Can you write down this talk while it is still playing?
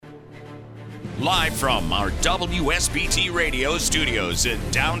Live from our WSBT radio studios in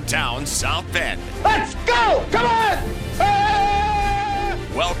downtown South Bend. Let's go! Come on!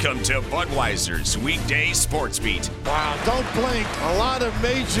 Welcome to Budweiser's Weekday Sportsbeat. Wow, don't blink. A lot of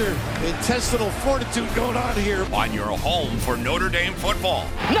major intestinal fortitude going on here. On your home for Notre Dame football.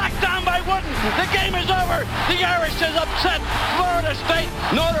 Knocked down by Wooden. The game is over. The Irish is upset Florida State.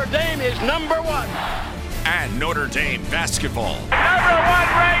 Notre Dame is number one. And Notre Dame basketball. Number one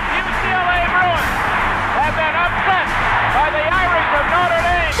ranked UCLA Bruins have been upset by the Irish of Notre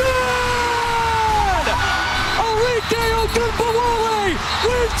Dame. Good! Enrique Ogunbowale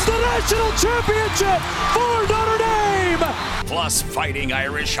wins the national championship for Notre Dame. Plus Fighting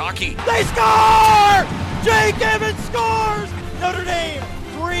Irish hockey. They score! Jake Evans scores! Notre Dame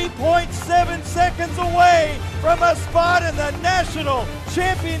 3.7 seconds away from a spot in the national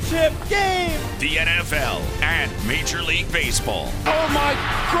championship game. The NFL and Major League Baseball. Oh my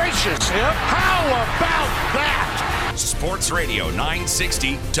gracious! How about that? Sports Radio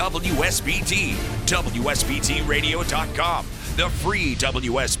 960 WSBT. WSBTradio.com. The free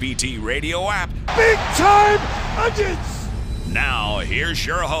WSBT radio app. Big time onions! Now, here's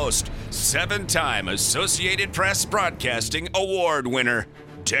your host, 7-time Associated Press Broadcasting Award winner,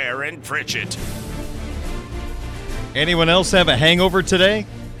 Darren Pritchett. Anyone else have a hangover today?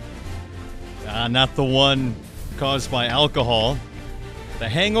 Not the one caused by alcohol. The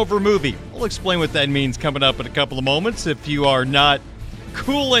Hangover movie. I'll explain what that means coming up in a couple of moments if you are not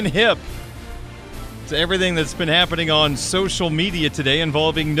cool and hip to everything that's been happening on social media today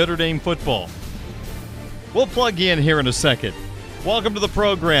involving Notre Dame football. We'll plug you in here in a second. Welcome to the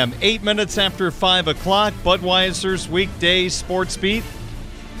program. 8 minutes after 5 o'clock, Budweiser's Weekday Sports Beat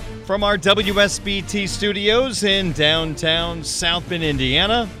from our WSBT studios in downtown South Bend,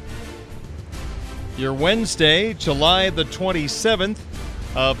 Indiana. Your Wednesday, July the 27th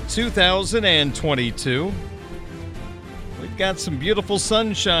of 2022. We've got some beautiful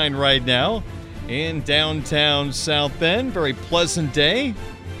sunshine right now in downtown South Bend. Very pleasant day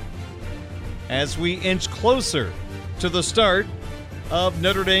as we inch closer to the start of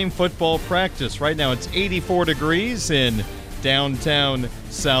Notre Dame football practice. Right now it's 84 degrees in downtown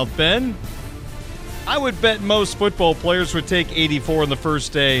South Bend. I would bet most football players would take 84 on the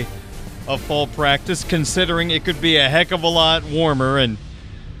first day of fall practice, considering it could be a heck of a lot warmer and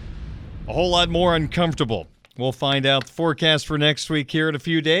a whole lot more uncomfortable. We'll find out the forecast for next week here in a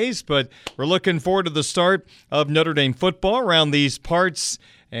few days, but we're looking forward to the start of Notre Dame football around these parts.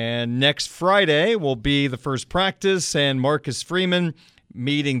 And next Friday will be the first practice, and Marcus Freeman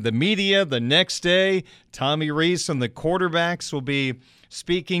meeting the media the next day. Tommy Rees and the quarterbacks will be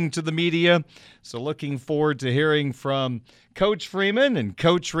speaking to the media. So looking forward to hearing from Coach Freeman and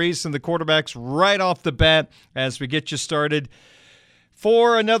Coach Rees and the quarterbacks right off the bat as we get you started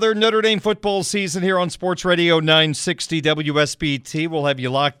for another Notre Dame football season here on Sports Radio 960 WSBT. We'll have you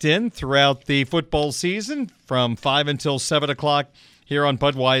locked in throughout the football season from 5 until 7 o'clock here on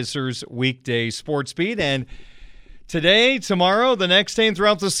Budweiser's Weekday Sports Beat. And today, tomorrow, the next day, and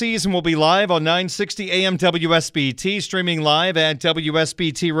throughout the season, we'll be live on 960 AM WSBT, streaming live at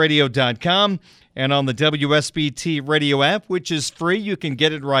WSBTradio.com and on the WSBT radio app, which is free. You can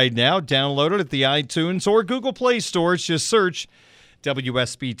get it right now. Download it at the iTunes or Google Play stores. Just search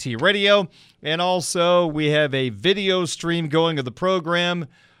WSBT Radio. And also, we have a video stream going of the program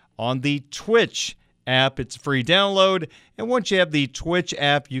on the Twitch app. It's a free download. And once you have the Twitch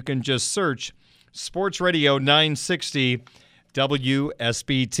app, you can just search Sports Radio 960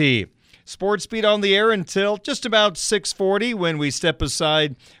 WSBT. Sports Beat on the air until just about 6:40 when we step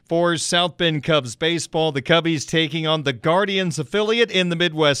aside for South Bend Cubs baseball. The Cubbies taking on the Guardians affiliate in the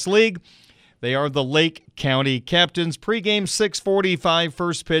Midwest League. They are the Lake County Captains. Pre-game 6:45,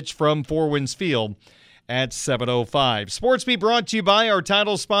 first pitch from Four Winds Field at 7:05. Sports Beat brought to you by our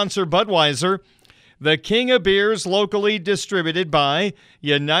title sponsor, Budweiser, the king of beers, locally distributed by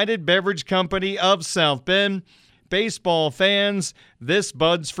United Beverage Company of South Bend. Baseball fans, this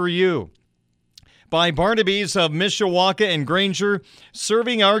Bud's for you. By Barnaby's of Mishawaka and Granger,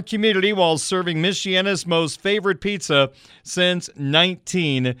 serving our community while serving Michiana's most favorite pizza since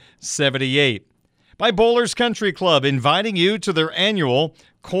 1978. By Bowlers Country Club, inviting you to their annual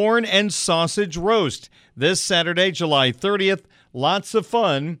corn and sausage roast this Saturday, July 30th. Lots of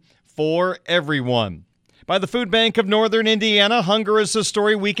fun for everyone. By the Food Bank of Northern Indiana, hunger is a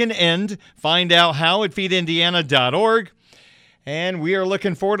story we can end. Find out how at feedindiana.org. And we are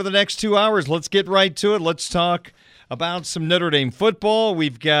looking forward to the next 2 hours. Let's get right to it. Let's talk about some Notre Dame football.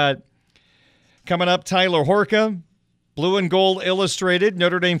 We've got coming up Tyler Horka, Blue and Gold Illustrated,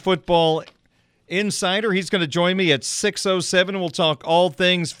 Notre Dame football Insider. He's going to join me at 6:07. We'll talk all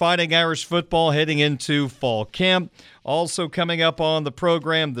things Fighting Irish football heading into fall camp. Also coming up on the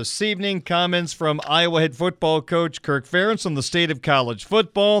program this evening, comments from Iowa head football coach Kirk Ferentz on the state of college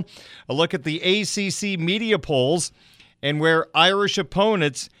football, a look at the ACC media polls and where Irish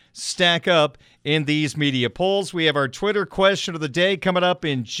opponents stack up in these media polls. We have our Twitter question of the day coming up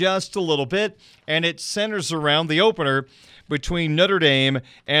in just a little bit, and it centers around the opener between Notre Dame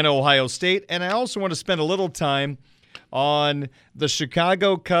and Ohio State. And I also want to spend a little time on the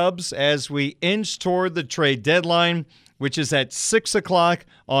Chicago Cubs as we inch toward the trade deadline, which is at 6 o'clock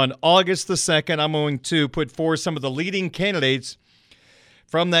on August the 2nd. I'm going to put forth some of the leading candidates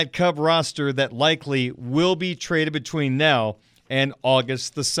from that Cub roster that likely will be traded between now and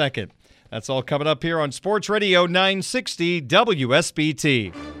August the 2nd. That's all coming up here on Sports Radio 960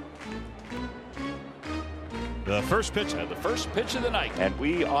 WSBT. The first pitch of the night. And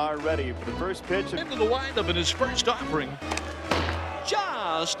we are ready for the first pitch. Into the windup in his first offering.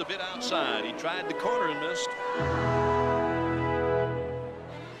 Just a bit outside. He tried the corner and missed.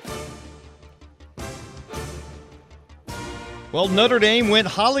 Well, Notre Dame went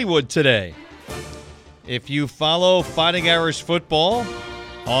Hollywood today. If you follow Fighting Irish football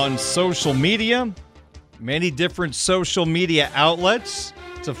on social media, many different social media outlets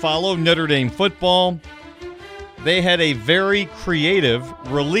to follow Notre Dame football, they had a very creative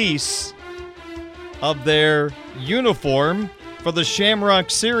release of their uniform for the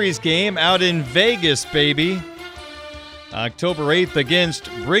Shamrock Series game out in Vegas, baby. October 8th against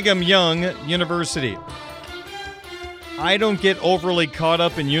Brigham Young University. I don't get overly caught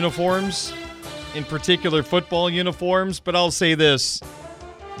up in uniforms, in particular football uniforms, but I'll say this.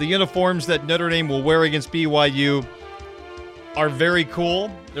 The uniforms that Notre Dame will wear against BYU are very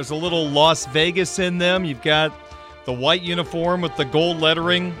cool. There's a little Las Vegas in them. You've got the white uniform with the gold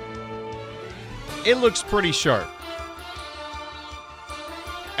lettering. It looks pretty sharp.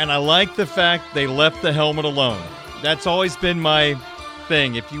 And I like the fact they left the helmet alone. That's always been my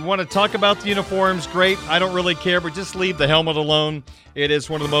thing. If you want to talk about the uniforms, great. I don't really care, but just leave the helmet alone. It is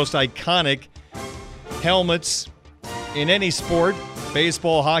one of the most iconic helmets in any sport,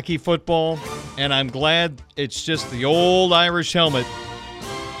 baseball, hockey, football, and I'm glad it's just the old Irish helmet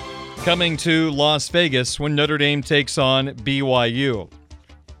coming to Las Vegas when Notre Dame takes on BYU.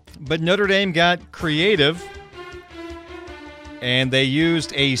 But Notre Dame got creative, and they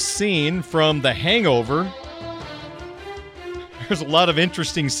used a scene from The Hangover. There's a lot of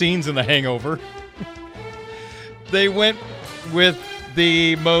interesting scenes in The Hangover. They went with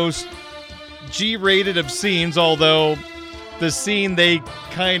the most G-rated of scenes, although the scene they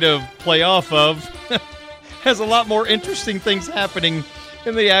kind of play off of has a lot more interesting things happening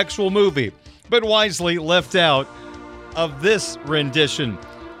in the actual movie, but wisely left out of this rendition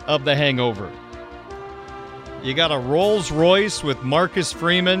of The Hangover. You got a Rolls Royce with Marcus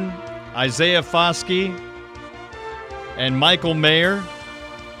Freeman, Isaiah Foskey, and Michael Mayer.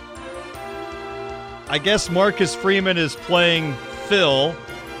 I guess Marcus Freeman is playing Phil,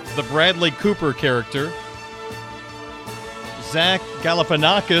 the Bradley Cooper character. Zach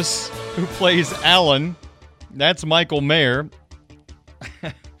Galifianakis, who plays Alan, that's Michael Mayer.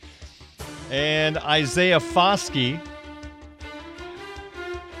 And Isaiah Foskey.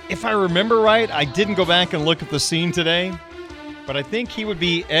 If I remember right, I didn't go back and look at the scene today, but I think he would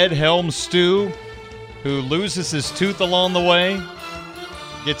be Ed Helms Stu, who loses his tooth along the way,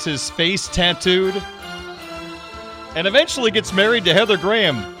 gets his face tattooed, and eventually gets married to Heather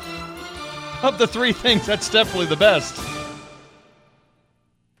Graham. Of the three things, that's definitely the best.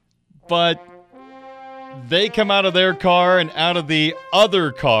 But they come out of their car and out of the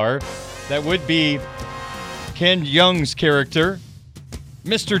other car. That would be Ken Young's character.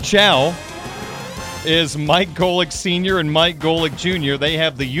 Mr. Chow is Mike Golick Sr. and Mike Golick Jr. They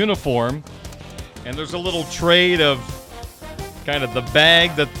have the uniform. And there's a little trade of kind of the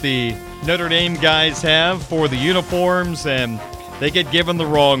bag that the Notre Dame guys have for the uniforms, and they get given the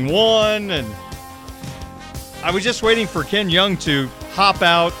wrong one. And I was just waiting for Ken Young to hop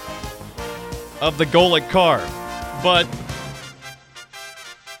out of the Golick car. But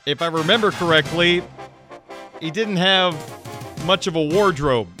if I remember correctly, he didn't have much of a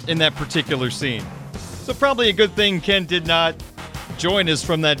wardrobe in that particular scene. So probably a good thing Ken did not join us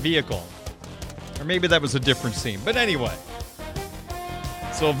from that vehicle. Or maybe that was a different scene. But anyway.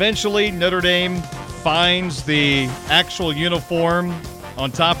 So eventually Notre Dame finds the actual uniform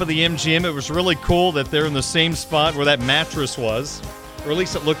on top of the MGM. It was really cool that they're in the same spot where that mattress was. Or at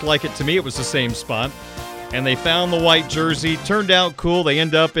least it looked like it to me. It was the same spot. And they found the white jersey. Turned out cool. They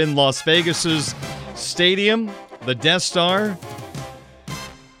end up in Las Vegas's stadium, the Death Star.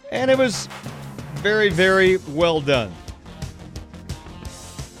 And it was Very, very well done.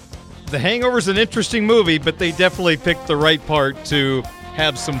 The Hangover's an interesting movie, but they definitely picked the right part to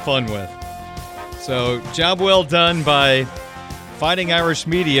have some fun with. So, job well done by Fighting Irish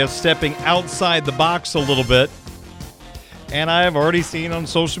Media, stepping outside the box a little bit. And I have already seen on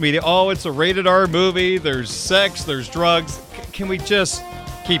social media, oh, it's a rated R movie, there's sex, there's drugs. Can we just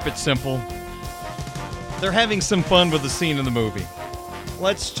keep it simple? They're having some fun with the scene in the movie.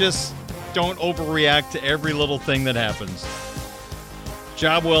 Let's just don't overreact to every little thing that happens.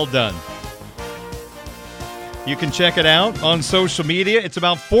 Job well done. You can check it out on social media. It's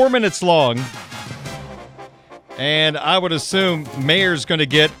about 4 minutes long. And I would assume Mayer's going to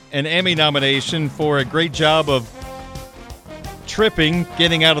get an Emmy nomination for a great job of tripping,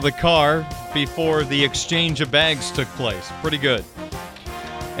 getting out of the car before the exchange of bags took place. Pretty good.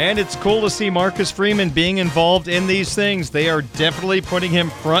 And it's cool to see Marcus Freeman being involved in these things. They are definitely putting him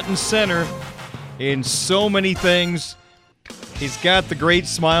front and center in so many things. He's got the great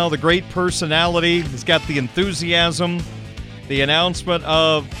smile, the great personality. He's got the enthusiasm. The announcement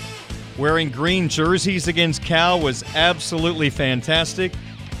of wearing green jerseys against Cal was absolutely fantastic.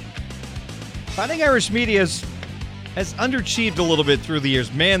 Fighting Irish Media has underachieved a little bit through the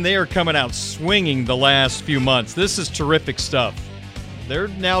years. Man, they are coming out swinging the last few months. This is terrific stuff. They're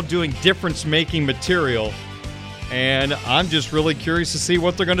now doing difference-making material, and I'm just really curious to see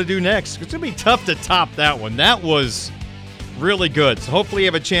what they're going to do next. It's going to be tough to top that one. That was really good. So hopefully you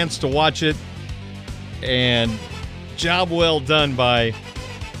have a chance to watch it, and job well done by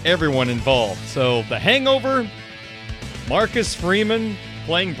everyone involved. So The Hangover, Marcus Freeman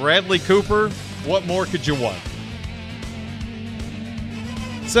playing Bradley Cooper. What more could you want?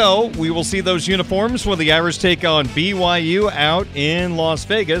 So, we will see those uniforms when the Irish take on BYU out in Las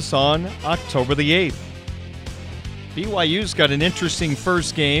Vegas on October the 8th. BYU's got an interesting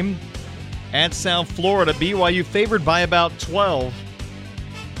first game at South Florida. BYU favored by about 12.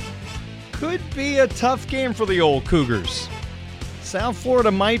 Could be a tough game for the old Cougars. South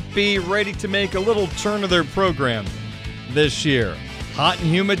Florida might be ready to make a little turn of their program this year. Hot and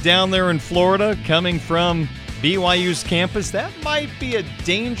humid down there in Florida, coming from BYU's campus. That might be a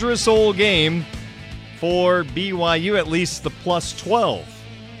dangerous old game for BYU. At least the plus 12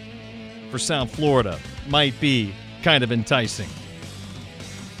 for South Florida might be kind of enticing.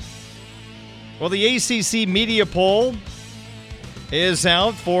 Well, the ACC media poll is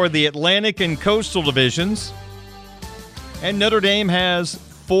out for the Atlantic and Coastal divisions. And Notre Dame has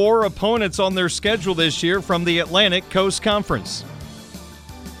 4 opponents on their schedule this year from the Atlantic Coast Conference.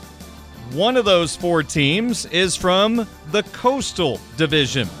 One of those 4 teams is from the Coastal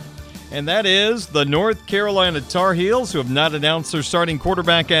Division, and that is the North Carolina Tar Heels, who have not announced their starting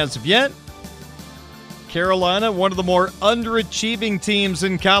quarterback as of yet. Carolina, one of the more underachieving teams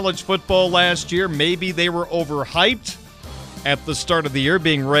in college football last year. Maybe they were overhyped at the start of the year,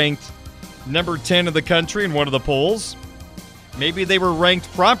 being ranked number 10 in the country in one of the polls. Maybe they were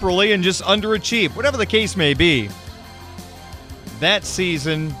ranked properly and just underachieved. Whatever the case may be, that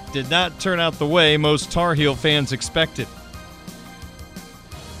season did not turn out the way most Tar Heel fans expected.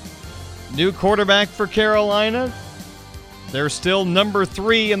 New quarterback for Carolina. They're still number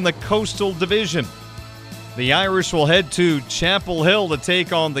 3 in the Coastal Division. The Irish will head to Chapel Hill to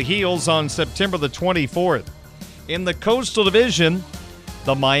take on the Heels on September the 24th. In the Coastal Division,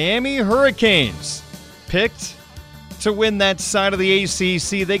 the Miami Hurricanes picked to win that side of the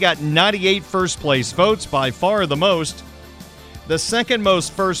ACC. They got 98 first-place votes, by far the most. The second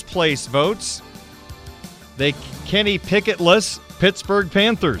most first-place votes, the Kenny Pickett-less Pittsburgh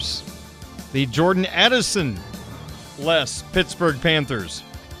Panthers. The Jordan Addison-less Pittsburgh Panthers.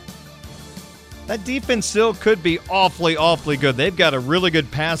 That defense still could be awfully, awfully good. They've got a really good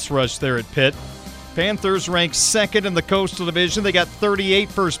pass rush there at Pitt. Panthers ranked 2nd in the Coastal Division. They got 38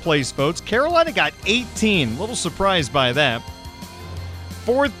 first-place votes. Carolina got 18. A little surprised by that.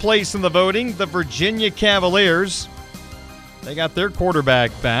 4th place in the voting, the Virginia Cavaliers. They got their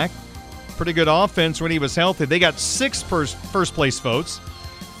quarterback back. Pretty good offense when he was healthy. They got 6 first-place votes.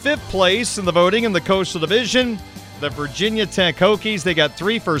 5th place in the voting in the Coastal Division, the Virginia Tech Hokies. They got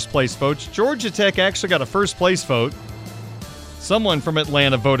 3 first-place votes. Georgia Tech actually got a first-place vote. Someone from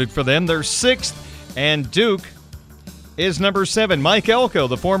Atlanta voted for them. They're 6th. And Duke is number 7. Mike Elko,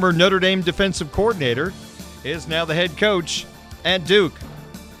 the former Notre Dame defensive coordinator, is now the head coach at Duke.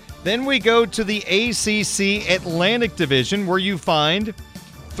 Then we go to the ACC Atlantic Division, where you find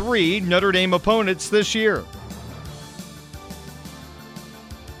 3 Notre Dame opponents this year.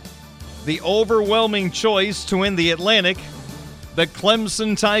 The overwhelming choice to win the Atlantic, the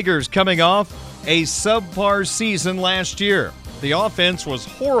Clemson Tigers, coming off a subpar season last year. The offense was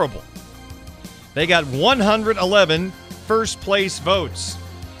horrible. They got 111 first-place votes.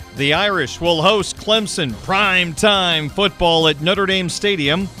 The Irish will host Clemson prime-time football at Notre Dame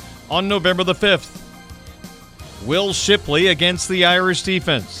Stadium on November the 5th. Will Shipley against the Irish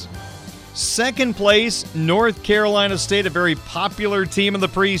defense. Second place, North Carolina State, a very popular team in the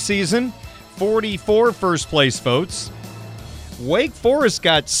preseason. 44 first-place votes. Wake Forest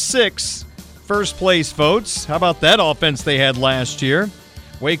got 6 first-place votes. How about that offense they had last year?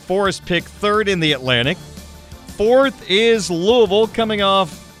 Wake Forest picked third in the Atlantic. Fourth is Louisville, coming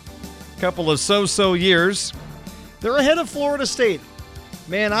off a couple of so-so years. They're ahead of Florida State.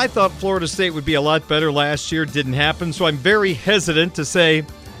 Man, I thought Florida State would be a lot better last year. Didn't happen, so I'm very hesitant to say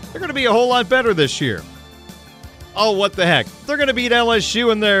they're going to be a whole lot better this year. Oh, what the heck. They're going to beat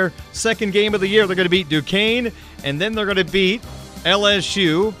LSU in their second game of the year. They're going to beat Duquesne, and then they're going to beat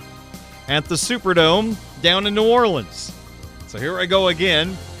LSU at the Superdome down in New Orleans. So here I go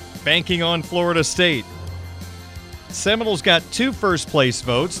again, banking on Florida State. Seminoles got 2 first-place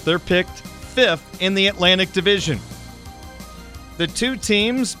votes. They're picked 5th in the Atlantic Division. The 2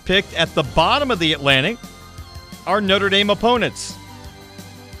 teams picked at the bottom of the Atlantic are Notre Dame opponents.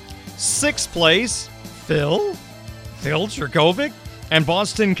 6th place, Phil Jurkovec, and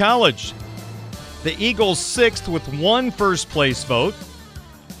Boston College. The Eagles 6th with 1 first-place vote.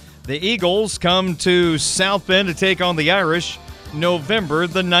 The Eagles come to South Bend to take on the Irish November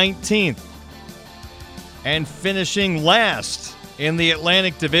the 19th. And finishing last in the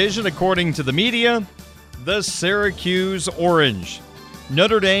Atlantic Division, according to the media, the Syracuse Orange.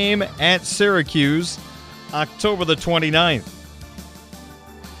 Notre Dame at Syracuse, October the 29th.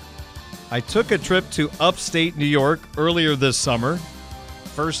 I took a trip to upstate New York earlier this summer.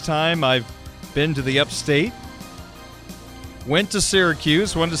 First time I've been to the upstate. Went to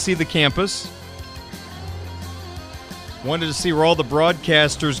Syracuse, wanted to see the campus. Wanted to see where all the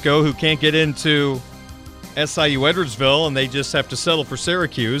broadcasters go who can't get into SIU Edwardsville and they just have to settle for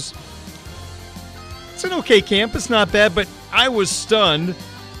Syracuse. It's an okay campus, not bad, but I was stunned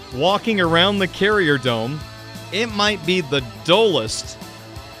walking around the Carrier Dome. It might be the dullest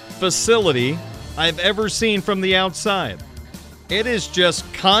facility I've ever seen from the outside. It is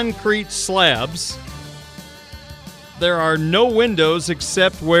just concrete slabs. There are no windows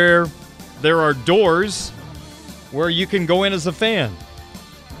except where there are doors where you can go in as a fan.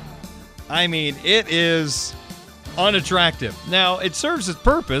 I mean, it is unattractive. Now, it serves its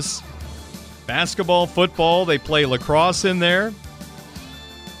purpose. Basketball, football, they play lacrosse in there.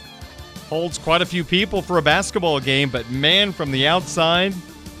 Holds quite a few people for a basketball game, but man, from the outside,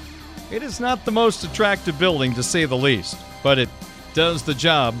 it is not the most attractive building, to say the least, but it does the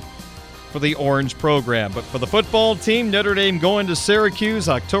job for the Orange program. But for the football team, Notre Dame going to Syracuse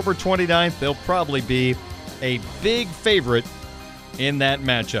October 29th. They'll probably be a big favorite in that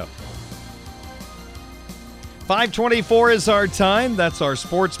matchup. 5:24 is our time. That's our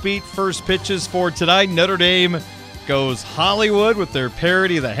Sports Beat first pitches for tonight. Notre Dame goes Hollywood with their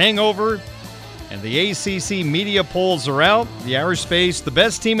parody of The Hangover. And the ACC media polls are out. The Irish face the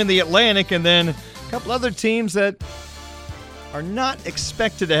best team in the Atlantic, and then a couple other teams that are not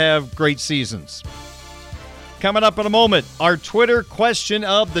expected to have great seasons. Coming up in a moment, our Twitter question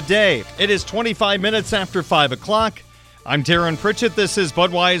of the day. It is 25 minutes after 5 o'clock. I'm Darren Pritchett. This is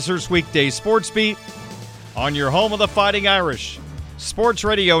Budweiser's Weekday Sports Beat on your home of the Fighting Irish. Sports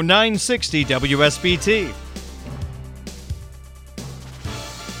Radio 960 WSBT.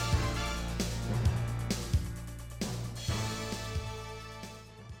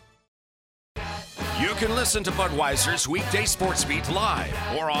 You can listen to Budweiser's Weekday Sports Beat live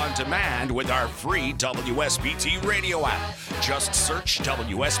or on demand with our free WSBT radio app. Just search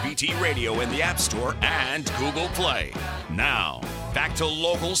WSBT Radio in the App Store and Google Play. Now, back to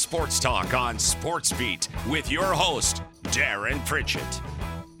local sports talk on Sports Beat with your host, Darren Pritchett.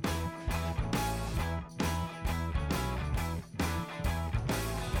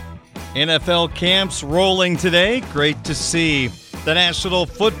 NFL camps rolling today. Great to see the National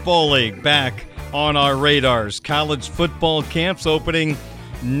Football League back on our radars. College football camps opening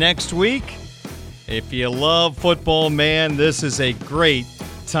next week. If you love football, man, this is a great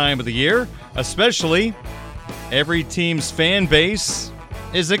time of the year. Especially, every team's fan base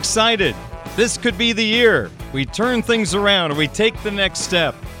is excited. This could be the year we turn things around, or we take the next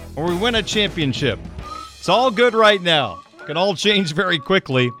step, or we win a championship. It's all good right now. It can all change very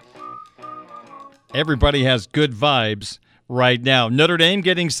quickly. Everybody has good vibes right now. Notre Dame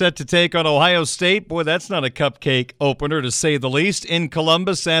getting set to take on Ohio State. Boy, that's not a cupcake opener, to say the least. In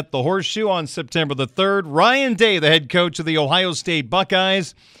Columbus at the Horseshoe on September the 3rd. Ryan Day, the head coach of the Ohio State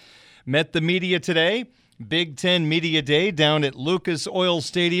Buckeyes, met the media today. Big Ten Media Day down at Lucas Oil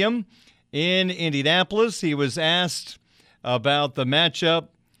Stadium in Indianapolis. He was asked about the matchup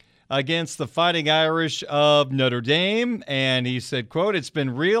against the Fighting Irish of Notre Dame, and he said, quote, "It's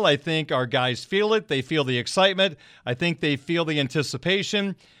been real. I think our guys feel it. They feel the excitement. I think they feel the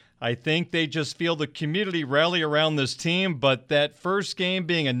anticipation. I think they just feel the community rally around this team. But that first game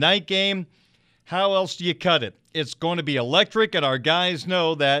being a night game, how else do you cut it? It's going to be electric, and our guys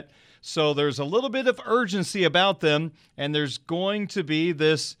know that. So there's a little bit of urgency about them, and there's going to be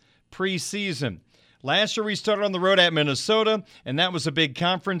this preseason. Last year we started on the road at Minnesota, and that was a big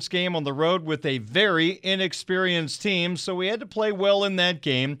conference game on the road with a very inexperienced team, so we had to play well in that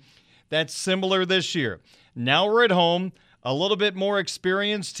game. That's similar this year. Now we're at home, a little bit more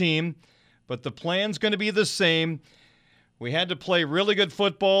experienced team, but the plan's going to be the same. We had to play really good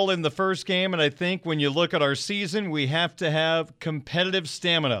football in the first game, and I think when you look at our season, we have to have competitive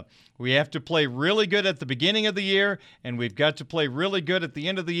stamina. We have to play really good at the beginning of the year, and we've got to play really good at the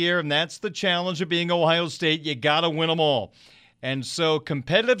end of the year, and that's the challenge of being Ohio State. You got to win them all. And so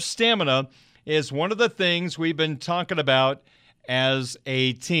competitive stamina is one of the things we've been talking about as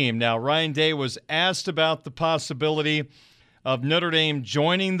a team. Now, Ryan Day was asked about the possibility of Notre Dame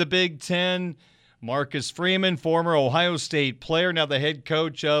joining the Big Ten. Marcus Freeman, former Ohio State player, now the head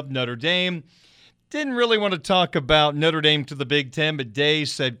coach of Notre Dame, didn't really want to talk about Notre Dame to the Big Ten, but Day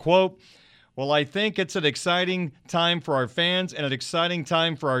said, quote, "Well, I think it's an exciting time for our fans and an exciting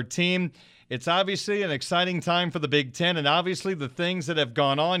time for our team. It's obviously an exciting time for the Big Ten and obviously the things that have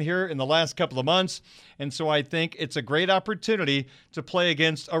gone on here in the last couple of months. And so I think it's a great opportunity to play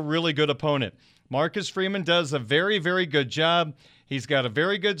against a really good opponent." Marcus Freeman does a very, very good job. He's got a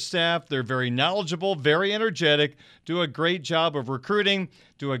very good staff. They're very knowledgeable, very energetic, do a great job of recruiting,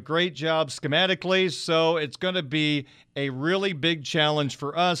 do a great job schematically. So it's going to be a really big challenge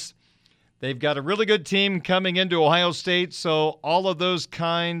for us. They've got a really good team coming into Ohio State. So all of those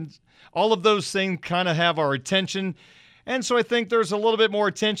things kind of have our attention. And so I think there's a little bit more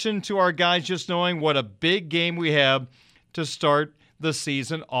attention to our guys just knowing what a big game we have to start the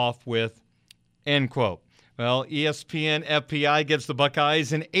season off with, end quote. Well, ESPN FPI gives the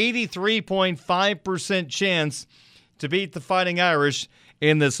Buckeyes an 83.5% chance to beat the Fighting Irish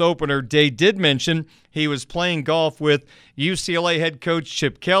in this opener. Day did mention he was playing golf with UCLA head coach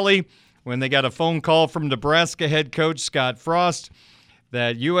Chip Kelly when they got a phone call from Nebraska head coach Scott Frost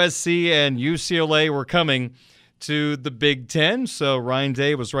that USC and UCLA were coming to the Big Ten. So Ryan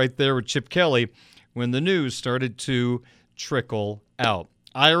Day was right there with Chip Kelly when the news started to trickle out.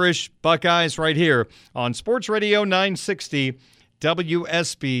 Irish Buckeyes right here on Sports Radio 960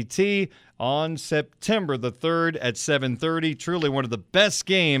 WSBT on September the 3rd at 7:30. Truly one of the best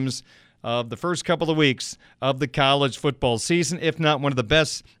games of the first couple of weeks of the college football season, if not one of the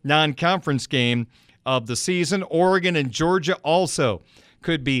best non-conference game of the season. Oregon and Georgia also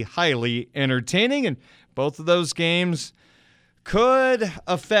could be highly entertaining, and both of those games could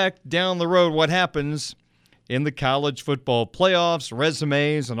affect down the road what happens in the college football playoffs,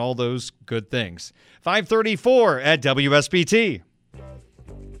 resumes, and all those good things. 5:34 at WSBT.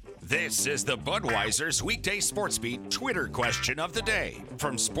 This is the Budweiser's Weekday Sportsbeat Twitter question of the day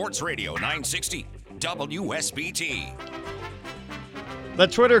from Sports Radio 960 WSBT. The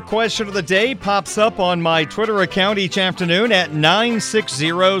Twitter question of the day pops up on my Twitter account each afternoon at 960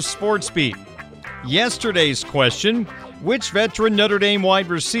 Sportsbeat. Yesterday's question: which veteran Notre Dame wide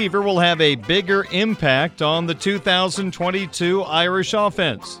receiver will have a bigger impact on the 2022 Irish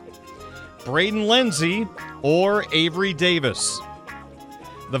offense? Braden Lenzy or Avery Davis?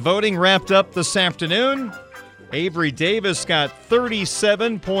 The voting wrapped up this afternoon. Avery Davis got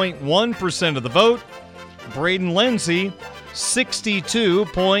 37.1% of the vote. Braden Lenzy,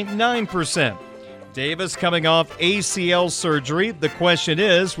 62.9%. Davis coming off ACL surgery. The question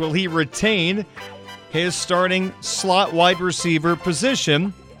is, will he retain his starting slot wide receiver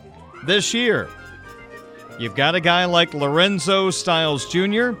position this year? You've got a guy like Lorenzo Styles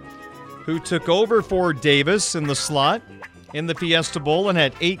Jr., who took over for Davis in the slot in the Fiesta Bowl and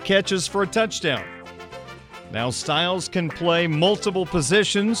had 8 catches for a touchdown. Now Styles can play multiple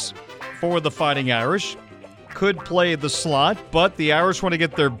positions for the Fighting Irish, could play the slot, but the Irish want to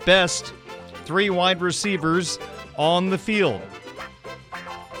get their best 3 wide receivers on the field.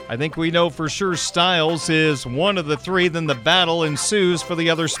 I think we know for sure Styles is one of the 3, then the battle ensues for the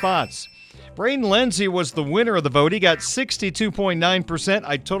other spots. Braden Lenzy was the winner of the vote. He got 62.9%.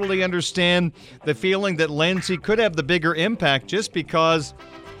 I totally understand the feeling that Lenzy could have the bigger impact just because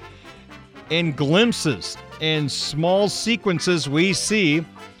in glimpses, in small sequences, we see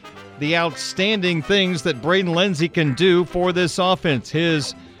the outstanding things that Braden Lenzy can do for this offense.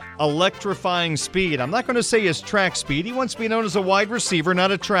 His electrifying speed. I'm not going to say his track speed. He wants to be known as a wide receiver,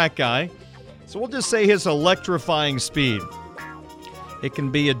 not a track guy. So we'll just say his electrifying speed. It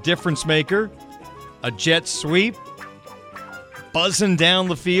can be a difference maker, a jet sweep, buzzing down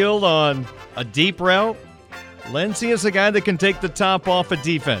the field on a deep route. Lindsey is a guy that can take the top off a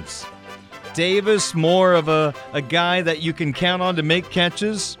defense. Davis, more of a guy that you can count on to make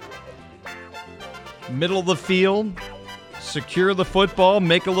catches. Middle of the field, secure the football,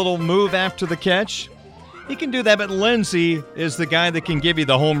 make a little move after the catch. He can do that, but Lindsey is the guy that can give you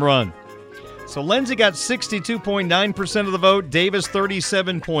the home run. So Lindsey got 62.9% of the vote, Davis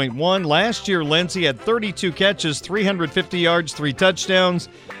 37.1%. Last year, Lindsey had 32 catches, 350 yards, 3 touchdowns.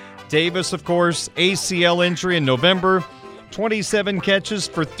 Davis, of course, ACL injury in November, 27 catches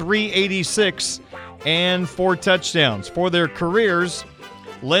for 386 and 4 touchdowns. For their careers,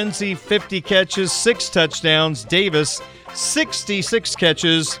 Lindsey 50 catches, 6 touchdowns. Davis 66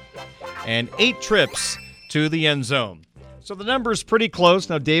 catches and 8 trips to the end zone. So the number's pretty close.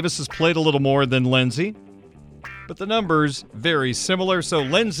 Now, Davis has played a little more than Lindsey, but the number's very similar. So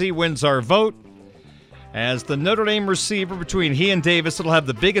Lindsey wins our vote. As the Notre Dame receiver, between he and Davis, it'll have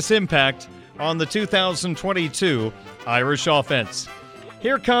the biggest impact on the 2022 Irish offense.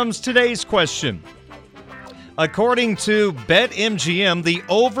 Here comes today's question. According to BetMGM, the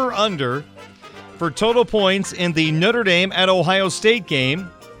over-under for total points in the Notre Dame at Ohio State game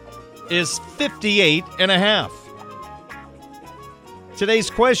is 58.5.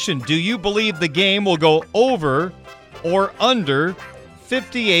 Today's question, do you believe the game will go over or under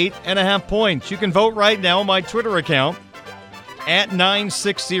 58.5 points? You can vote right now on my Twitter account at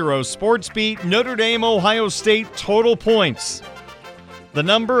 960 Sportsbeat. Notre Dame, Ohio State total points. The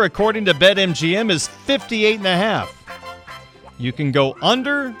number, according to BetMGM, is 58.5. You can go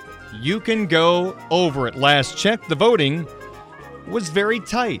under, you can go over. At last check, the voting was very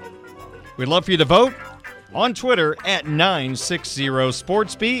tight. We'd love for you to vote on Twitter at 960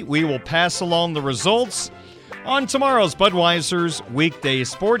 Sportsbeat. We will pass along the results on tomorrow's Budweiser's Weekday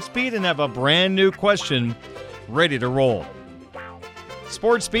Sportsbeat and have a brand new question ready to roll.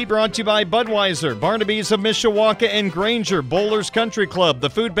 Sportsbeat brought to you by Budweiser, Barnaby's of Mishawaka and Granger, Bowlers Country Club, the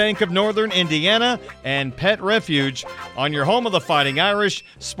Food Bank of Northern Indiana, and Pet Refuge on your home of the Fighting Irish,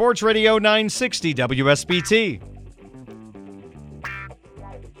 Sports Radio 960 WSBT.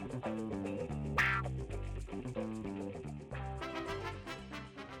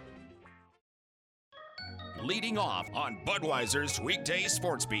 Leading off on Budweiser's Weekday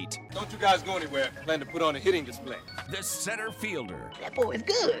Sports Beat. Don't you guys go anywhere. Plan to put on a hitting display. The center fielder. That boy is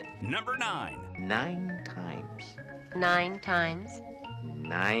good. Number 9. 9 times. 9 times.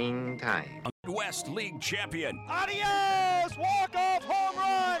 9 times. A West League champion. Adios! Walk-off home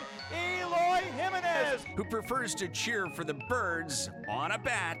run! Eloy Jimenez! Who prefers to cheer for the Birds on a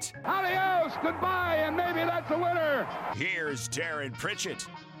bat. Adios! Goodbye, and maybe that's a winner. Here's Darren Pritchett.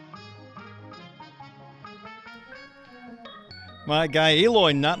 My guy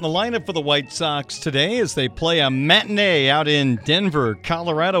Eloy not in the lineup for the White Sox today as they play a matinee out in Denver,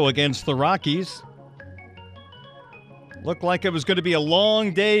 Colorado against the Rockies. Looked like it was going to be a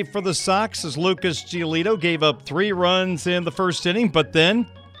long day for the Sox as Lucas Giolito gave up 3 runs in the first inning, but then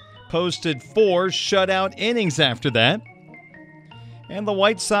posted 4 shutout innings after that. And the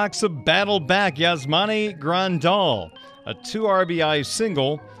White Sox have battled back. Yasmani Grandal, a 2 RBI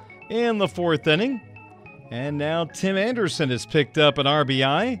single in the 4th inning. And now Tim Anderson has picked up an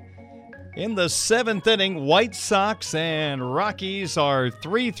RBI. In the 7th inning, White Sox and Rockies are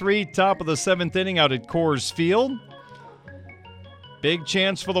 3-3 top of the 7th inning out at Coors Field. Big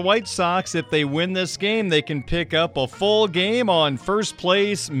chance for the White Sox. If they win this game, they can pick up a full game on first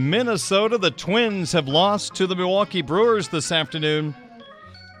place Minnesota. The Twins have lost to the Milwaukee Brewers this afternoon,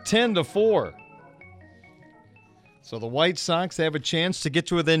 10-4. So the White Sox have a chance to get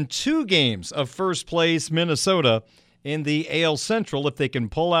to within 2 games of first place Minnesota in the AL Central if they can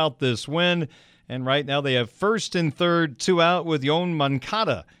pull out this win. And right now they have first and third, 2 out with Yoan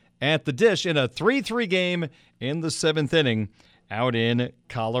Moncada at the dish in a 3-3 game in the 7th inning out in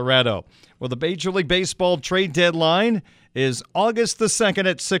Colorado. Well, the Major League Baseball trade deadline is August the 2nd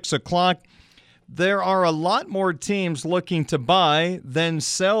at 6 o'clock. There are a lot more teams looking to buy than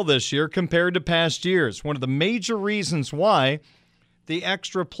sell this year compared to past years. One of the major reasons why, the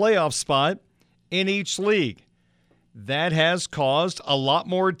extra playoff spot in each league. That has caused a lot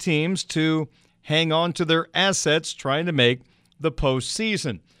more teams to hang on to their assets trying to make the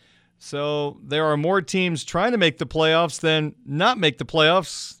postseason. So there are more teams trying to make the playoffs than not make the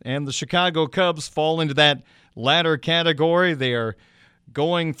playoffs, and the Chicago Cubs fall into that latter category. They are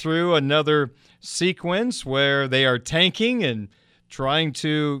going through another sequence where they are tanking and trying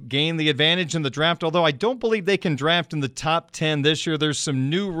to gain the advantage in the draft, although I don't believe they can draft in the top 10 this year. There's some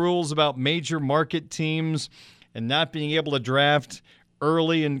new rules about major market teams and not being able to draft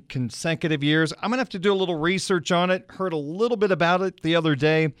early in consecutive years. I'm going to have to do a little research on it. Heard a little bit about it the other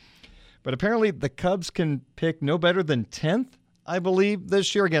day. But apparently the Cubs can pick no better than 10th, I believe,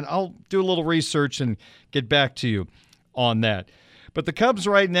 this year. Again, I'll do a little research and get back to you on that. But the Cubs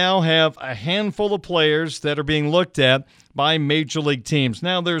right now have a handful of players that are being looked at by major league teams.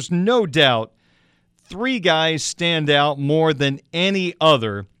 Now, there's no doubt 3 guys stand out more than any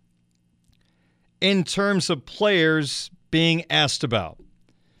other in terms of players being asked about.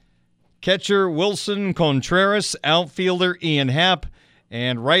 Catcher Wilson Contreras, outfielder Ian Happ,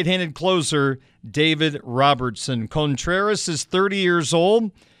 and right-handed closer David Robertson. Contreras is 30 years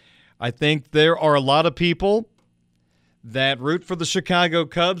old. I think there are a lot of people that root for the Chicago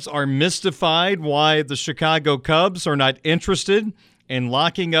Cubs are mystified why the Chicago Cubs are not interested in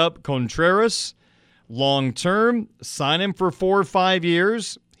locking up Contreras long-term. Sign him for 4 or 5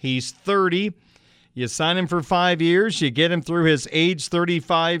 years. He's 30. You sign him for 5 years. You get him through his age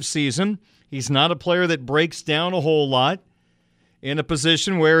 35 season. He's not a player that breaks down a whole lot in a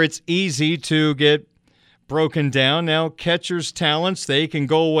position where it's easy to get broken down. Now, catchers' talents, they can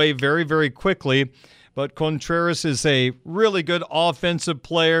go away very, very quickly. But Contreras is a really good offensive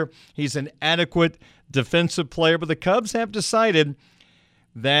player. He's an adequate defensive player. But the Cubs have decided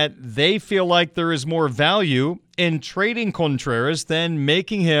that they feel like there is more value in trading Contreras than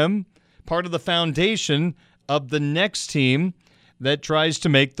making him part of the foundation of the next team that tries to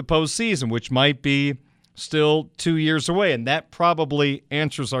make the postseason, which might be still 2 years away. And that probably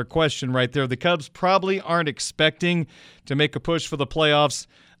answers our question right there. The Cubs probably aren't expecting to make a push for the playoffs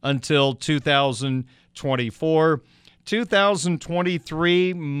until 2024.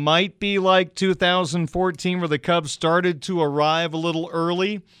 2023 might be like 2014, where the Cubs started to arrive a little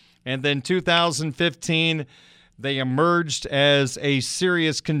early, and then 2015 they emerged as a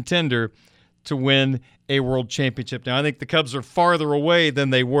serious contender to win a world championship. Now, I think the Cubs are farther away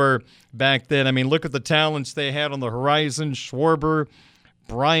than they were back then. I mean, look at the talents they had on the horizon. Schwarber,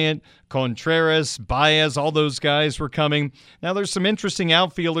 Bryant, Contreras, Baez, all those guys were coming. Now, there's some interesting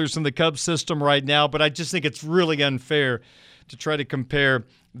outfielders in the Cubs system right now, but I just think it's really unfair to try to compare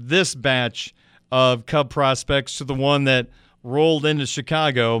this batch of Cub prospects to the one that rolled into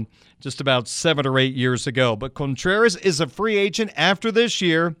Chicago just about 7 or 8 years ago. But Contreras is a free agent after this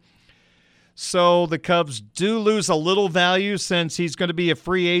year, so the Cubs do lose a little value since he's going to be a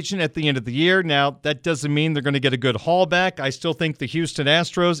free agent at the end of the year. Now, that doesn't mean they're going to get a good haul back. I still think the Houston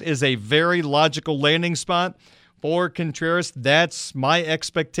Astros is a very logical landing spot for Contreras. That's my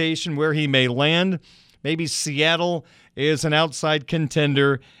expectation where he may land. Maybe Seattle is an outside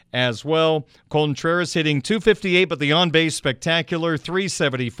contender as well. Contreras hitting .258, but the on-base spectacular,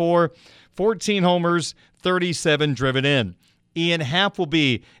 .374, 14 homers, 37 driven in. Ian Happ will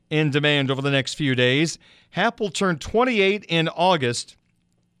be in demand over the next few days. Happ will turn 28 in August.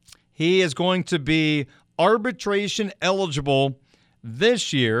 He is going to be arbitration eligible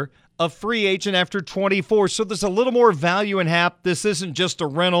this year, a free agent after 24. So there's a little more value in Happ. This isn't just a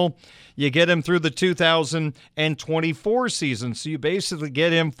rental. You get him through the 2024 season. So you basically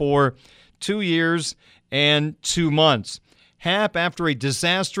get him for 2 years and 2 months. Happ, after a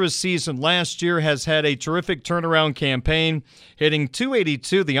disastrous season last year, has had a terrific turnaround campaign, hitting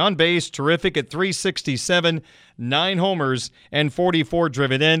 .282, the on-base terrific at .367, 9 homers, and 44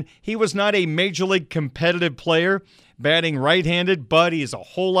 driven in. He was not a major league competitive player, batting right-handed, but he is a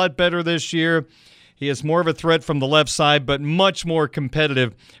whole lot better this year. He is more of a threat from the left side, but much more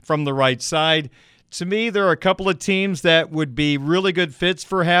competitive from the right side. To me, there are a couple of teams that would be really good fits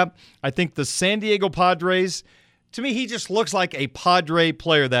for Happ. I think the San Diego Padres, to me, he just looks like a Padre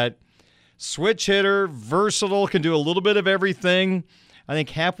player, that switch hitter, versatile, can do a little bit of everything. I think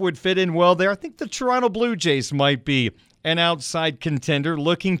Happ would fit in well there. I think the Toronto Blue Jays might be an outside contender,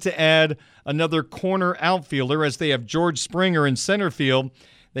 looking to add another corner outfielder as they have George Springer in center field.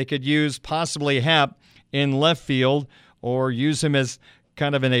 They could use possibly Happ in left field or use him as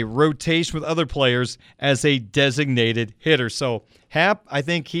kind of in a rotation with other players as a designated hitter. So Happ, I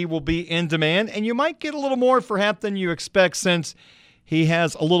think he will be in demand, and you might get a little more for Happ than you expect since he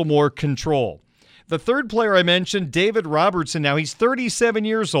has a little more control. The third player I mentioned, David Robertson. Now, he's 37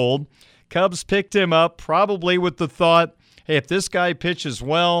 years old. Cubs picked him up probably with the thought, hey, if this guy pitches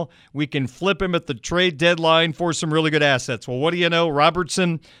well, we can flip him at the trade deadline for some really good assets. Well, what do you know?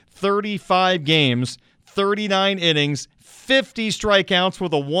 Robertson, 35 games, 39 innings, 50 strikeouts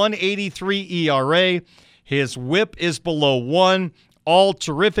with a 1.83 ERA. His whip is below 1, All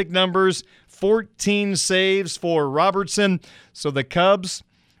terrific numbers, 14 saves for Robertson. So the Cubs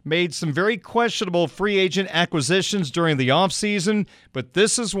made some very questionable free agent acquisitions during the offseason, but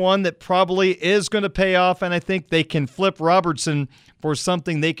this is one that probably is going to pay off, and I think they can flip Robertson for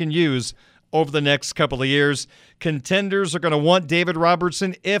something they can use over the next couple of years. Contenders are going to want David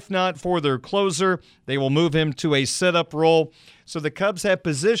Robertson. If not for their closer, they will move him to a setup role. So the Cubs have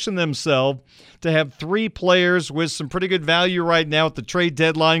positioned themselves to have 3 players with some pretty good value right now at the trade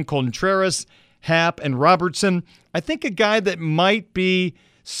deadline: Contreras, Happ, and Robertson. I think a guy that might be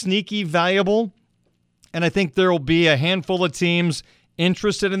sneaky valuable, and I think there will be a handful of teams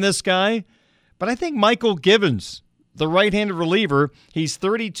interested in this guy, but I think Michael Givens, the right-handed reliever, he's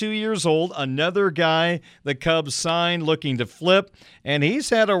 32 years old, another guy the Cubs signed looking to flip, and he's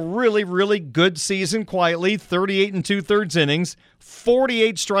had a really, really good season quietly, 38 2/3 innings,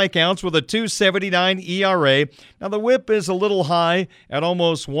 48 strikeouts with a 2.79 ERA. Now, the whip is a little high at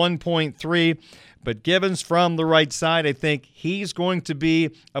almost 1.3, but Givens from the right side, I think he's going to be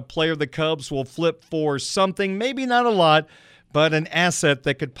a player the Cubs will flip for something, maybe not a lot, but an asset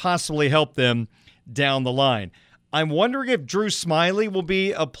that could possibly help them down the line. I'm wondering if Drew Smyly will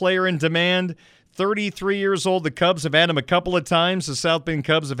be a player in demand. 33 years old. The Cubs have had him a couple of times. The South Bend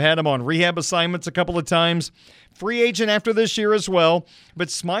Cubs have had him on rehab assignments a couple of times. Free agent after this year as well. But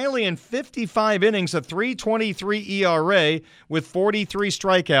Smyly in 55 innings, a 3.23 ERA with 43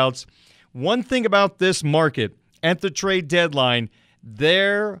 strikeouts. One thing about this market at the trade deadline,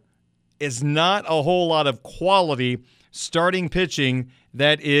 there is not a whole lot of quality starting pitching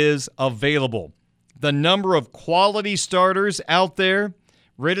that is available. The number of quality starters out there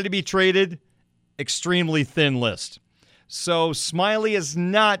ready to be traded, extremely thin list. So Smyly is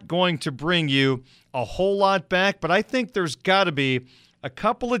not going to bring you a whole lot back, but I think there's got to be a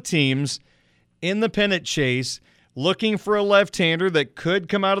couple of teams in the pennant chase looking for a left-hander that could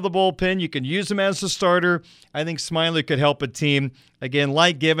come out of the bullpen. You can use him as a starter. I think Smyly could help a team. Again,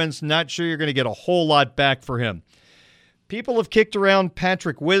 like Givens, not sure you're going to get a whole lot back for him. People have kicked around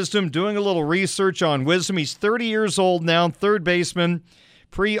Patrick Wisdom, doing a little research on Wisdom. He's 30 years old now, third baseman,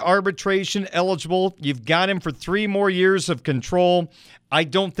 pre-arbitration eligible. You've got him for 3 more years of control. I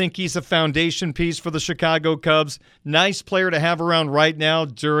don't think he's a foundation piece for the Chicago Cubs. Nice player to have around right now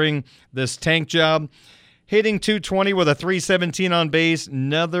during this tank job. Hitting .220 with a 317 on base.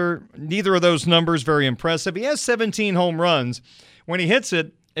 Neither of those numbers very impressive. He has 17 home runs. When he hits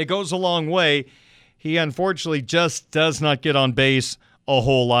it, it goes a long way. He unfortunately just does not get on base a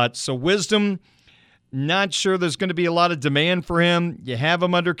whole lot. So Wisdom, not sure there's going to be a lot of demand for him. You have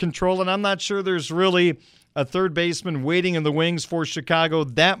him under control, and I'm not sure there's really a third baseman waiting in the wings for Chicago.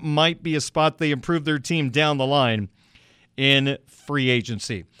 That might be a spot they improve their team down the line in free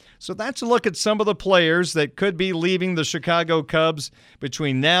agency. So that's a look at some of the players that could be leaving the Chicago Cubs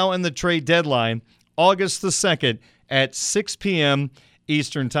between now and the trade deadline, August the 2nd at 6 p.m.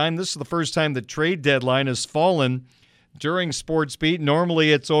 Eastern Time. This is the first time the trade deadline has fallen during Sportsbeat.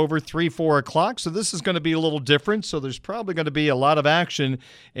 Normally it's over 3, 4 o'clock, so this is going to be a little different. So there's probably going to be a lot of action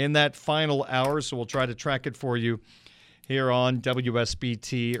in that final hour, so we'll try to track it for you here on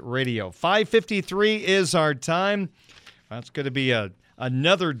WSBT Radio. 5:53 is our time. That's going to be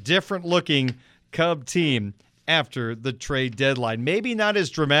another different-looking Cub team after the trade deadline. Maybe not as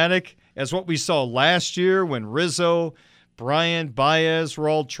dramatic as what we saw last year when Rizzo, Bryant, Baez were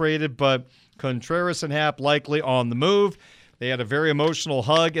all traded, but Contreras and Happ likely on the move. They had a very emotional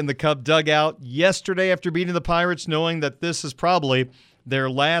hug in the Cub dugout yesterday after beating the Pirates, knowing that this is probably their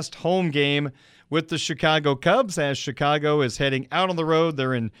last home game with the Chicago Cubs, as Chicago is heading out on the road.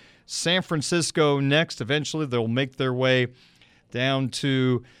 They're in San Francisco next. Eventually, they'll make their way down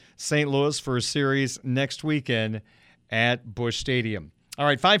to St. Louis for a series next weekend at Busch Stadium. All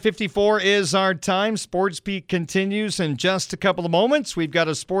right, 5:54 is our time. Sportsbeat continues in just a couple of moments. We've got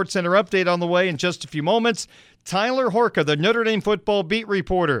a Sports Center update on the way in just a few moments. Tyler Horka, the Notre Dame football beat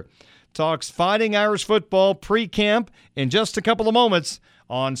reporter, talks Fighting Irish football pre-camp in just a couple of moments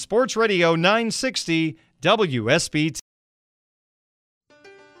on Sports Radio 960 WSBT.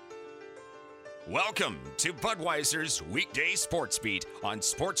 Welcome to Budweiser's Weekday Sports Beat on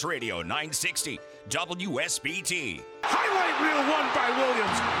Sports Radio 960 WSBT. Highlight reel won by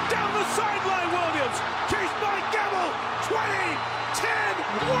Williams. Down the sideline, Williams. Chased by Gamble. 20, 10.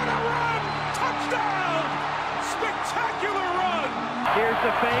 What a run. Touchdown. Spectacular run. Here's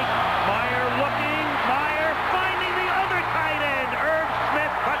the fake. Meyer looking. Meyer finding the other tight end. Irv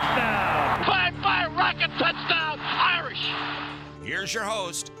Smith, touchdown. 5-5 rocket touchdown. Irish. Here's your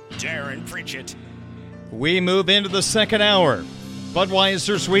host, Darren Pritchett. We move into the second hour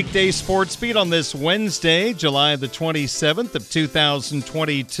Budweiser's Weekday Sportsbeat on this Wednesday, July the 27th of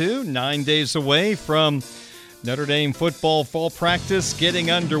 2022, 9 days away from Notre Dame football fall practice getting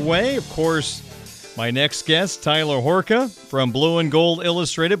underway. Of course, my next guest, Tyler Horka from Blue and Gold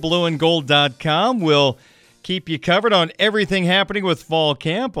Illustrated, blueandgold.com, will keep you covered on everything happening with fall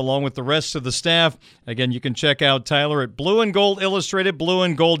camp, along with the rest of the staff. Again, you can check out Tyler at Blue and Gold Illustrated,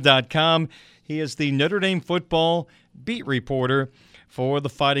 blueandgold.com. He is the Notre Dame football beat reporter for the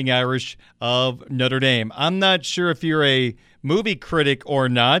Fighting Irish of Notre Dame. I'm not sure if you're a movie critic or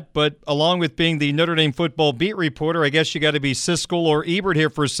not, but along with being the Notre Dame football beat reporter, I guess you got to be Siskel or Ebert here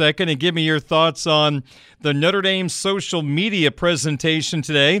for a second and give me your thoughts on the Notre Dame social media presentation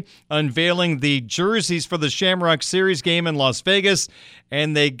today, unveiling the jerseys for the Shamrock Series game in Las Vegas,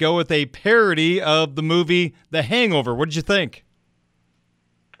 and they go with a parody of the movie The Hangover. What did you think?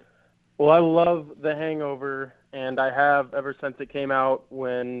 Well, I love The Hangover, and I have ever since it came out.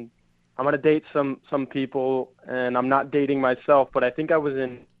 When I'm going to date some people, and I'm not dating myself, but I think I was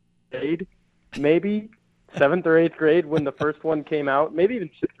in grade, maybe 7th or 8th grade when the first one came out, maybe even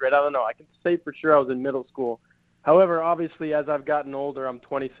 6th grade. I don't know. I can say for sure I was in middle school. However, obviously, as I've gotten older, I'm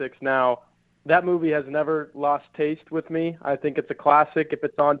 26 now, that movie has never lost taste with me. I think it's a classic. If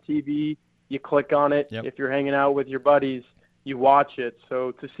it's on TV, you click on it. Yep. If you're hanging out with your buddies, you watch it.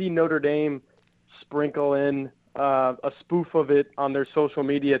 So to see Notre Dame sprinkle in a spoof of it on their social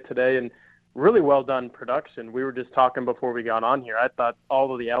media today, and really well done production. We were just talking before we got on here. I thought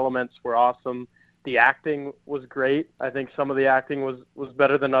all of the elements were awesome. The acting was great. I think some of the acting was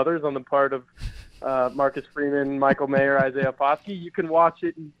better than others on the part of Marcus Freeman, Michael Mayer, Isaiah Foskey. You can watch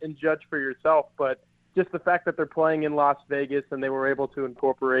it and judge for yourself, but just the fact that they're playing in Las Vegas and they were able to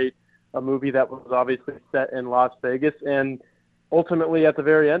incorporate a movie that was obviously set in Las Vegas, and ultimately, at the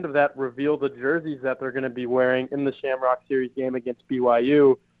very end of that, reveal the jerseys that they're going to be wearing in the Shamrock Series game against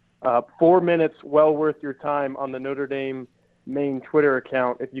BYU. 4 minutes, well worth your time on the Notre Dame main Twitter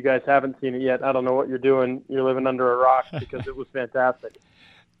account. If you guys haven't seen it yet, I don't know what you're doing. You're living under a rock, because it was fantastic.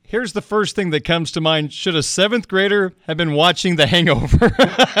 Here's the first thing that comes to mind. Should a 7th grader have been watching The Hangover?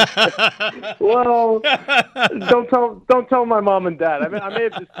 Well, don't tell my mom and dad. I may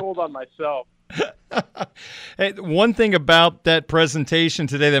have just told on myself. Hey, one thing about that presentation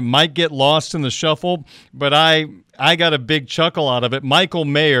today that might get lost in the shuffle, but I got a big chuckle out of it. Michael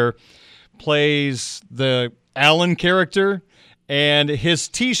Mayer plays the Alan character, and his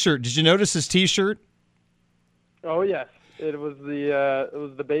T-shirt. Did you notice his T-shirt? Oh yes, it was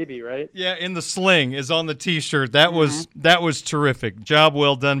the baby, right? Yeah, in the sling is on the T-shirt. That was terrific. Job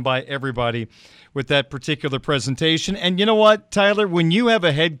well done by everybody with that particular presentation. And you know what, Tyler? When you have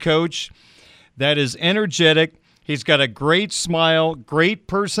a head coach that is energetic, he's got a great smile, great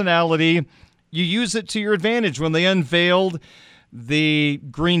personality, you use it to your advantage. When they unveiled the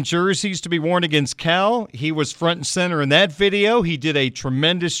green jerseys to be worn against Cal, he was front and center in that video. He did a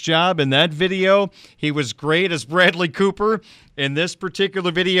tremendous job in that video. He was great as Bradley Cooper in this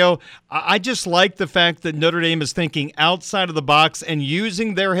particular video. I just like the fact that Notre Dame is thinking outside of the box and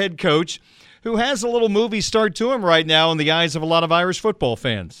using their head coach, who has a little movie star to him right now in the eyes of a lot of Irish football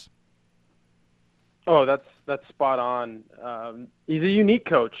fans. Oh, that's spot on. He's a unique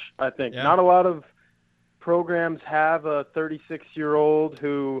coach, I think. Yeah. Not a lot of programs have a 36-year-old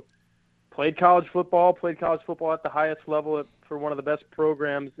who played college football at the highest level for one of the best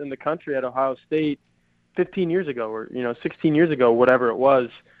programs in the country at Ohio State 15 years ago, or 16 years ago, whatever it was.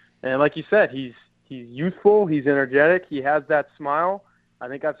 And like you said, he's youthful, he's energetic, he has that smile. I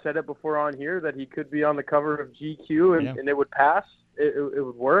think I've said it before on here that he could be on the cover of GQ and it would pass. It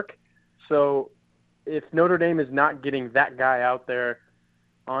would work. So if Notre Dame is not getting that guy out there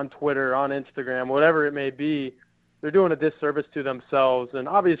on Twitter, on Instagram, whatever it may be, they're doing a disservice to themselves. And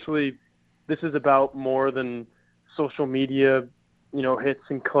obviously, this is about more than social media, hits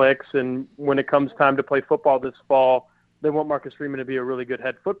and clicks. And when it comes time to play football this fall, they want Marcus Freeman to be a really good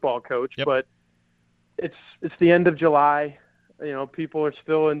head football coach. Yep. But it's the end of July. People are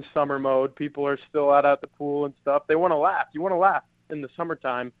still in summer mode. People are still out at the pool and stuff. They want to laugh. You want to laugh in the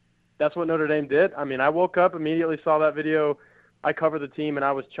summertime. That's what Notre Dame did. I mean, I woke up, immediately saw that video. I covered the team, and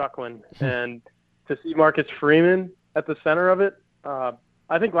I was chuckling. And to see Marcus Freeman at the center of it,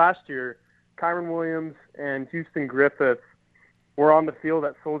 I think last year, Kyron Williams and Houston Griffith were on the field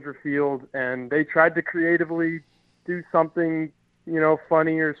at Soldier Field, and they tried to creatively do something,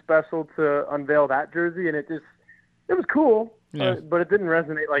 funny or special to unveil that jersey, and it was cool, but it didn't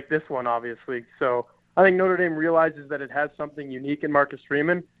resonate like this one, obviously. So I think Notre Dame realizes that it has something unique in Marcus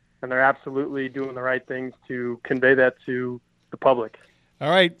Freeman, and they're absolutely doing the right things to convey that to the public. All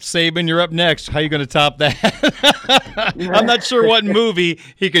right, Saban, you're up next. How are you going to top that? I'm not sure what movie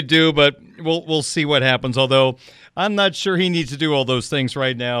he could do, but we'll see what happens. Although I'm not sure he needs to do all those things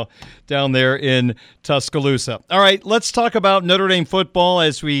right now down there in Tuscaloosa. All right, let's talk about Notre Dame football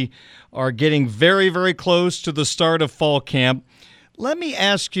as we are getting very, very close to the start of fall camp. Let me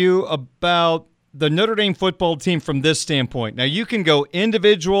ask you about the Notre Dame football team from this standpoint. Now, you can go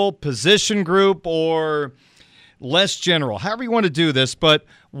individual, position group, or less general, however you want to do this, but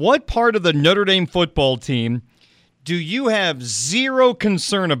what part of the Notre Dame football team do you have zero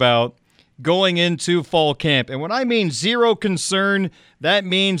concern about going into fall camp? And when I mean zero concern, that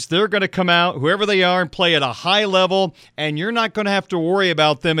means they're going to come out, whoever they are, and play at a high level, and you're not going to have to worry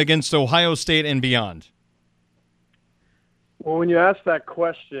about them against Ohio State and beyond. Well, when you ask that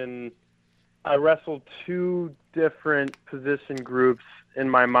question, I wrestled two different position groups in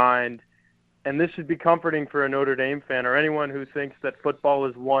my mind. And this should be comforting for a Notre Dame fan or anyone who thinks that football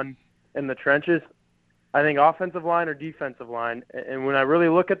is won in the trenches. I think offensive line or defensive line. And when I really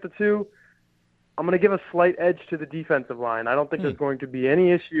look at the two, I'm going to give a slight edge to the defensive line. I don't think there's going to be any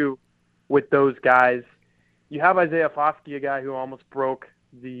issue with those guys. You have Isaiah Foskey, a guy who almost broke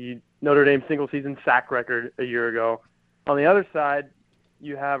the Notre Dame single-season sack record a year ago. On the other side,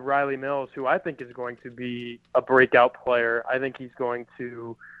 you have Riley Mills, who I think is going to be a breakout player. I think he's going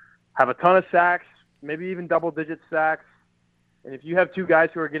to have a ton of sacks, maybe even double-digit sacks. And if you have two guys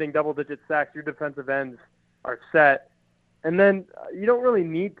who are getting double-digit sacks, your defensive ends are set. And then you don't really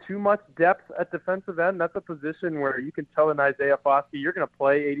need too much depth at defensive end. That's a position where you can tell an Isaiah Foskey, you're going to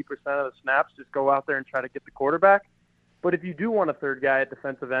play 80% of the snaps, just go out there and try to get the quarterback. But if you do want a third guy at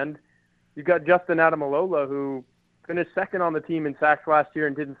defensive end, you've got Justin Adamalola, who finished second on the team in sacks last year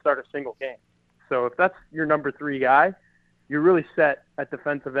and didn't start a single game. So if that's your number 3 guy, you're really set at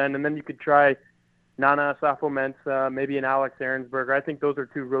defensive end, and then you could try Nana Asafo-Mensah, maybe an Alex Ahrensberger. I think those are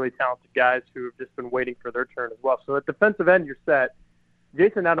two really talented guys who have just been waiting for their turn as well. So at defensive end, you're set.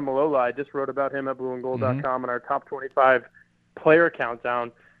 Jason Adamalola, I just wrote about him at blueandgold.com in our top 25 player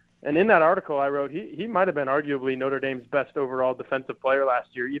countdown. And in that article I wrote, he might have been arguably Notre Dame's best overall defensive player last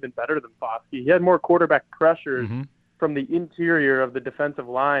year, even better than Foskey. He had more quarterback pressures from the interior of the defensive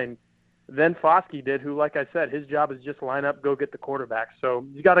line than Foskey did, who, like I said, his job is just line up, go get the quarterback. So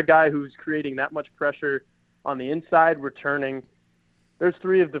you got a guy who's creating that much pressure on the inside, returning. There's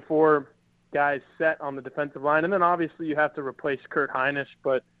 3 of the 4 guys set on the defensive line. And then obviously you have to replace Kurt Heinisch,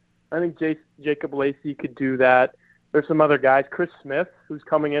 but I think Jacob Lacey could do that. There's some other guys. Chris Smith, who's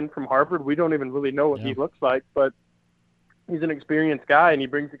coming in from Harvard. We don't even really know what he looks like, but he's an experienced guy and he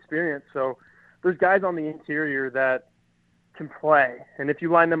brings experience. So there's guys on the interior that can play. And if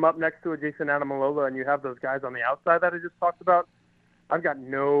you line them up next to a Jason Adamalola and you have those guys on the outside that I just talked about, I've got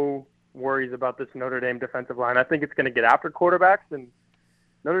no worries about this Notre Dame defensive line. I think it's going to get after quarterbacks, and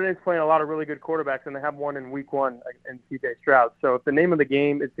Notre Dame's playing a lot of really good quarterbacks, and they have one in week 1 in C.J. Stroud. So if the name of the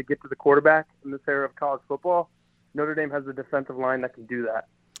game is to get to the quarterback in this era of college football, Notre Dame has a defensive line that can do that.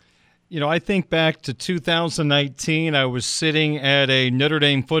 You know, I think back to 2019, I was sitting at a Notre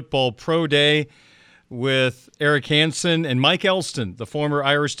Dame football pro day with Eric Hansen, and Mike Elston, the former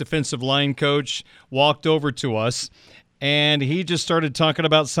Irish defensive line coach, walked over to us, and he just started talking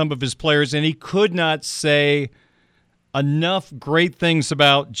about some of his players, and he could not say enough great things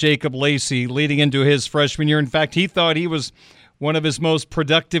about Jacob Lacey leading into his freshman year. In fact, he thought he was one of his most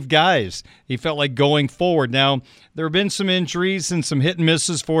productive guys. He felt like going forward. Now, there have been some injuries and some hit and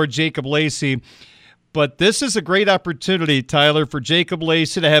misses for Jacob Lacey, but this is a great opportunity, Tyler, for Jacob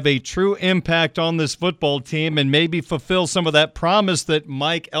Lacey to have a true impact on this football team and maybe fulfill some of that promise that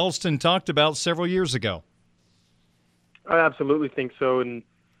Mike Elston talked about several years ago. I absolutely think so. And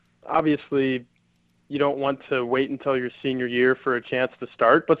obviously, you don't want to wait until your senior year for a chance to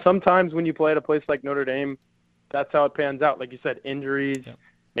start. But sometimes when you play at a place like Notre Dame, that's how it pans out. Like you said, injuries,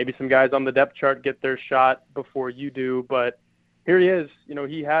 maybe some guys on the depth chart get their shot before you do. But here he is. You know,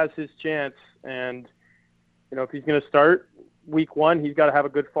 he has his chance. And you know, if he's going to start week 1, he's got to have a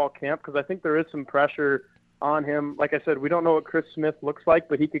good fall camp, because I think there is some pressure on him. Like I said, we don't know what Chris Smith looks like,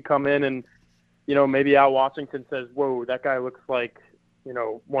 but he could come in and, you know, maybe Al Washington says, whoa, that guy looks like, you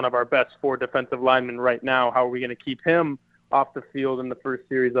know, one of our best 4 defensive linemen right now. How are we going to keep him off the field in the first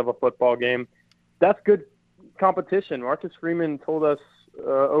series of a football game? That's good competition. Marcus Freeman told us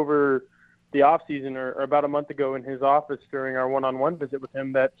over the offseason or about a month ago in his office during our one-on-one visit with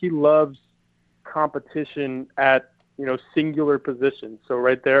him that he loves competition at, you know, singular positions. So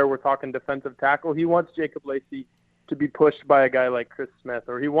right there, we're talking defensive tackle. He wants Jacob Lacey to be pushed by a guy like Chris Smith,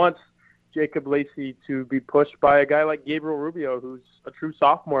 or he wants Jacob Lacey to be pushed by a guy like Gabriel Rubio, who's a true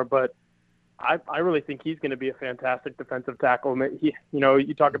sophomore. But I really think he's going to be a fantastic defensive tackle.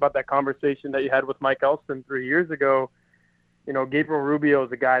 You talk about that conversation that you had with Mike Elston 3 years ago. Gabriel Rubio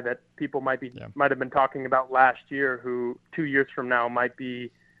is a guy that people might have been talking about last year, who 2 years from now might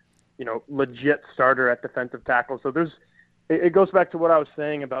be, legit starter at defensive tackle. So it goes back to what I was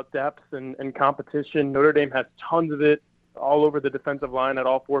saying about depth and competition. Notre Dame has tons of it all over the defensive line at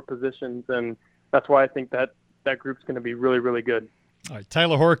all four positions, and that's why I think that group's going to be really, really good. All right,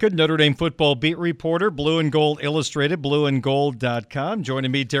 Tyler Horkett, Notre Dame football beat reporter, Blue and Gold Illustrated, blueandgold.com.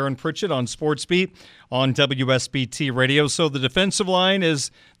 Joining me, Darren Pritchett on Sportsbeat on WSBT Radio. So the defensive line is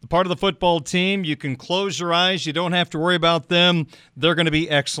the part of the football team. You can close your eyes. You don't have to worry about them. They're going to be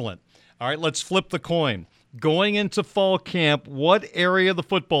excellent. All right, let's flip the coin. Going into fall camp, what area of the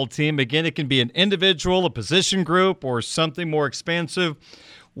football team, again, it can be an individual, a position group, or something more expansive,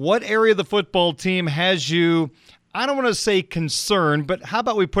 what area of the football team has you, I don't want to say concerned, but how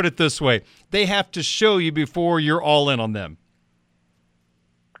about we put it this way? They have to show you before you're all in on them.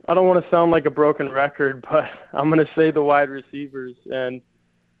 I don't want to sound like a broken record, but I'm going to say the wide receivers. And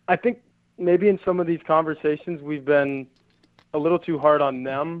I think maybe in some of these conversations we've been a little too hard on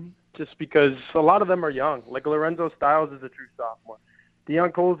them just because a lot of them are young. Like Lorenzo Styles is a true sophomore.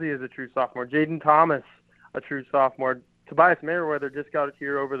 Deion Colsey is a true sophomore. Jaden Thomas, a true sophomore. Tobias Merriweather just got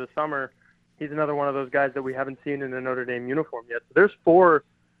here over the summer. He's another one of those guys that we haven't seen in a Notre Dame uniform yet. So there's 4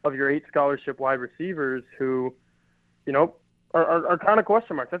 of your 8 scholarship wide receivers who, are kind of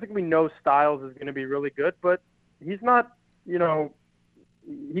question marks. I think we know Styles is going to be really good, but he's not,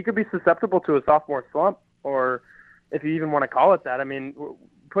 he could be susceptible to a sophomore slump, or if you even want to call it that. I mean, we're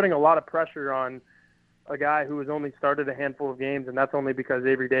putting a lot of pressure on a guy who has only started a handful of games, and that's only because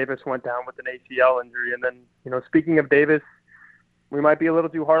Avery Davis went down with an ACL injury. And then, speaking of Davis, we might be a little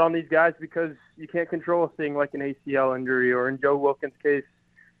too hard on these guys because you can't control a thing like an ACL injury, or in Joe Wilkins' case,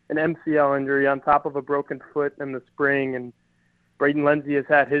 an MCL injury on top of a broken foot in the spring. And Braden Lindsey has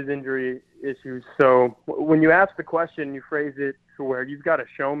had his injury issues. So when you ask the question, you phrase it to where you've got to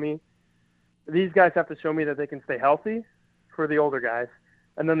show me. These guys have to show me that they can stay healthy for the older guys.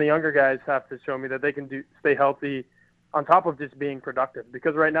 And then the younger guys have to show me that they can stay healthy on top of just being productive.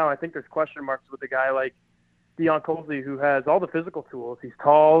 Because right now I think there's question marks with a guy like Deion Colsey, who has all the physical tools. He's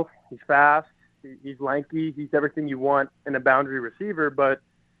tall, he's fast, he's lanky, he's everything you want in a boundary receiver, but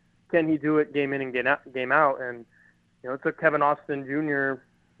can he do it game in and game out? And, it took Kevin Austin Jr.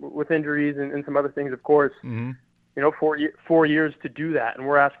 with injuries and some other things, of course, 4 years to do that. And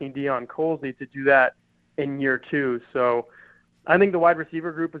we're asking Deion Colsey to do that in year 2. So I think the wide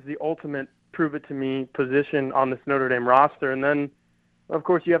receiver group is the ultimate prove-it-to-me position on this Notre Dame roster. And then, of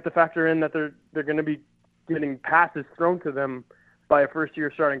course, you have to factor in that they're going to be getting passes thrown to them by a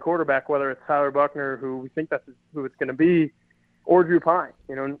first-year starting quarterback, whether it's Tyler Buckner, who we think that's who it's going to be, or Drew Pine.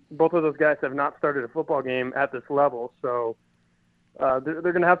 Both of those guys have not started a football game at this level, so they're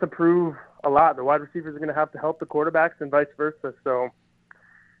going to have to prove a lot. The wide receivers are going to have to help the quarterbacks and vice versa. So,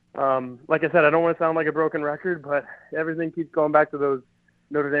 like I said, I don't want to sound like a broken record, but everything keeps going back to those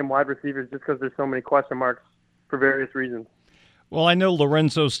Notre Dame wide receivers just because there's so many question marks for various reasons. Well, I know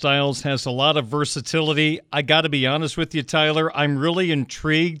Lorenzo Styles has a lot of versatility. I got to be honest with you, Tyler. I'm really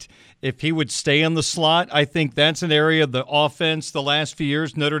intrigued if he would stay in the slot. I think that's an area of the offense the last few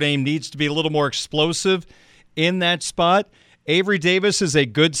years. Notre Dame needs to be a little more explosive in that spot. Avery Davis is a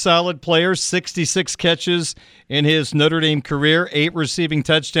good, solid player, 66 catches in his Notre Dame career, 8 receiving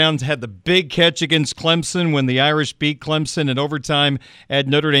touchdowns, had the big catch against Clemson when the Irish beat Clemson in overtime at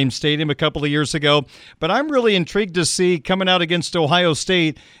Notre Dame Stadium a couple of years ago. But I'm really intrigued to see, coming out against Ohio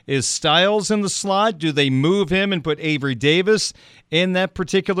State, is Styles in the slot? Do they move him and put Avery Davis in that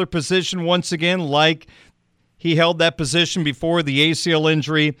particular position once again, like he held that position before the ACL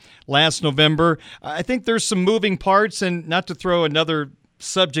injury last November? I think there's some moving parts, and not to throw another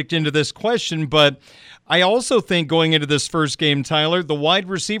subject into this question, but I also think going into this first game, Tyler, the wide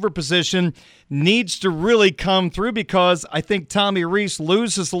receiver position needs to really come through because I think Tommy Rees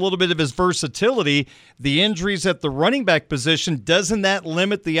loses a little bit of his versatility. The injuries at the running back position, doesn't that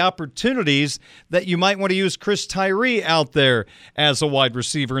limit the opportunities that you might want to use Chris Tyree out there as a wide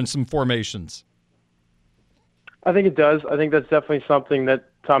receiver in some formations? I think it does. I think that's definitely something that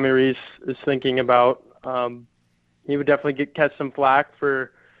Tommy Rees is thinking about. He would definitely catch some flack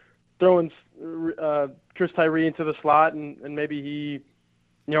for throwing Chris Tyree into the slot, and maybe he,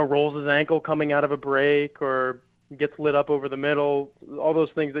 rolls his ankle coming out of a break or gets lit up over the middle. All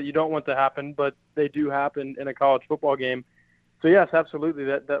those things that you don't want to happen, but they do happen in a college football game. So yes, absolutely,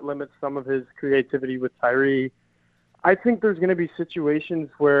 that limits some of his creativity with Tyree. I think there's going to be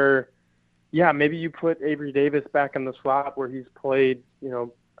situations where, maybe you put Avery Davis back in the slot where he's played,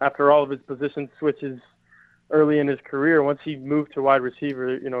 after all of his position switches early in his career. Once he moved to wide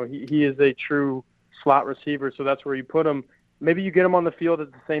receiver, he is a true slot receiver, so that's where you put him. Maybe you get him on the field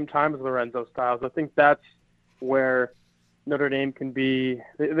at the same time as Lorenzo Styles. I think that's where Notre Dame can be.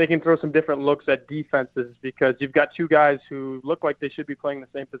 They can throw some different looks at defenses because you've got two guys who look like they should be playing the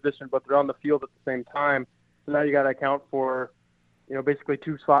same position, but they're on the field at the same time. So now you got to account for, basically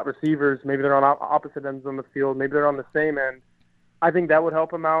two slot receivers. Maybe they're on opposite ends on the field. Maybe they're on the same end. I think that would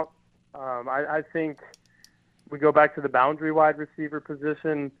help him out. I think we go back to the boundary wide receiver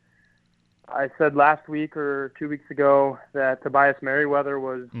position. I said last week or 2 weeks ago that Tobias Merriweather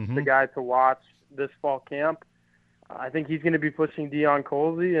was the guy to watch this fall camp. I think he's going to be pushing Deion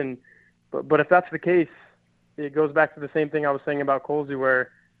Colsey, but if that's the case, it goes back to the same thing I was saying about Colsey,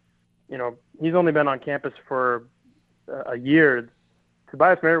 where he's only been on campus for a year.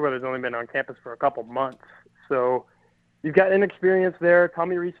 Tobias Merriweather's only been on campus for a couple months, so you've got inexperience there.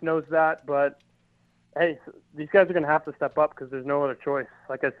 Tommy Rees knows that, but hey, these guys are going to have to step up because there's no other choice.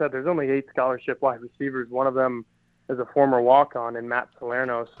 Like I said, there's only 8 scholarship wide receivers. One of them is a former walk-on in Matt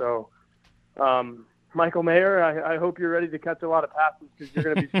Salerno. So, Michael Mayer, I hope you're ready to catch a lot of passes because you're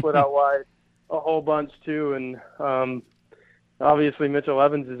going to be split out wide a whole bunch too. And obviously Mitchell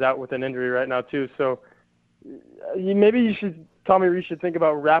Evans is out with an injury right now too. So Tommy Rees should think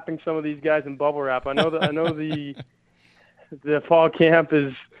about wrapping some of these guys in bubble wrap. I know the fall camp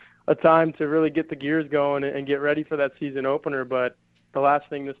is a time to really get the gears going and get ready for that season opener. But the last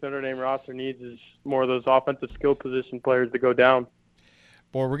thing this Notre Dame roster needs is more of those offensive skill position players to go down.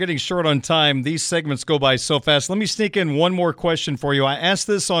 Boy, we're getting short on time. These segments go by so fast. Let me sneak in one more question for you. I asked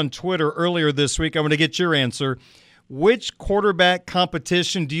this on Twitter earlier this week. I'm going to get your answer. Which quarterback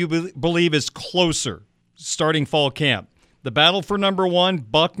competition do you believe is closer starting fall camp? The battle for number 1,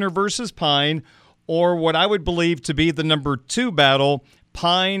 Buckner versus Pine, or what I would believe to be the number 2 battle,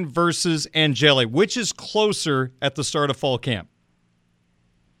 Pine versus Angeli. Which is closer at the start of fall camp?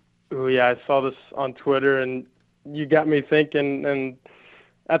 Oh, yeah, I saw this on Twitter, and you got me thinking. And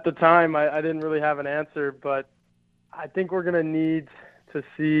at the time, I didn't really have an answer, but I think we're going to need to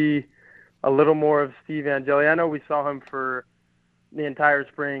see a little more of Steve Angeli. I know we saw him for the entire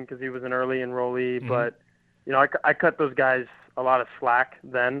spring because he was an early enrollee, but I cut those guys a lot of slack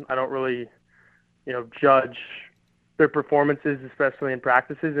then. I don't really, judge their performances, especially in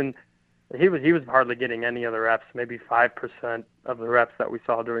practices, and he was hardly getting any of the reps, maybe 5% of the reps that we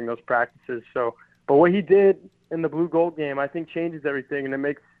saw during those practices. So, but what he did in the blue gold game, I think changes everything, and it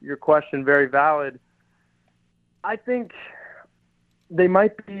makes your question very valid. I think they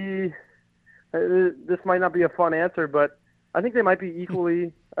might be, this might not be a fun answer, but I think they might be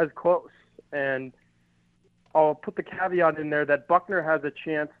equally as close. And I'll put the caveat in there that Buckner has a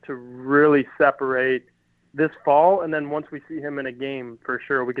chance to really separate this fall, and then once we see him in a game, for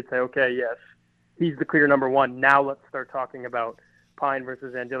sure, we could say, okay, yes, he's the clear number 1. Now let's start talking about Pine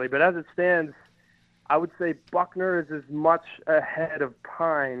versus Angeli. But as it stands, I would say Buckner is as much ahead of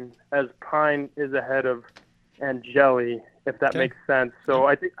Pine as Pine is ahead of Angeli, if that makes sense. So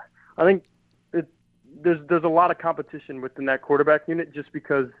I think there's a lot of competition within that quarterback unit just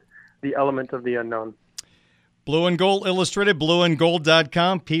because the element of the unknown. Blue and Gold Illustrated,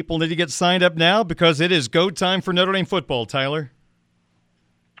 blueandgold.com. People need to get signed up now because it is go time for Notre Dame football, Tyler.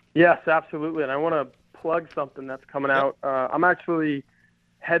 Yes, absolutely. And I want to plug something that's coming out. I'm actually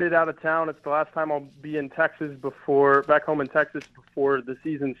headed out of town. It's the last time I'll be in Texas back home in Texas before the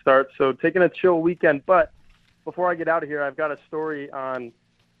season starts. So taking a chill weekend. But before I get out of here, I've got a story on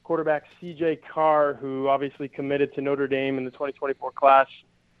quarterback C.J. Carr, who obviously committed to Notre Dame in the 2024 class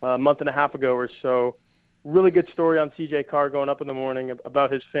a month and a half ago or so. Really good story on C.J. Carr going up in the morning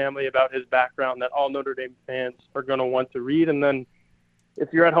about his family, about his background that all Notre Dame fans are going to want to read. And then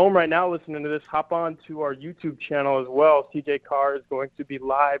if you're at home right now listening to this, hop on to our YouTube channel as well. C.J. Carr is going to be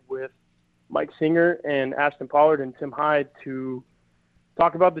live with Mike Singer and Ashton Pollard and Tim Hyde to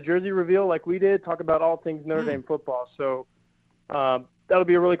talk about the jersey reveal like we did, talk about all things Notre Dame football. So that'll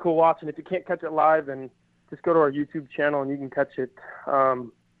be a really cool watch. And if you can't catch it live, then just go to our YouTube channel and you can catch it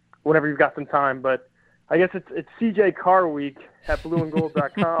whenever you've got some time. But I guess it's CJ Carr week at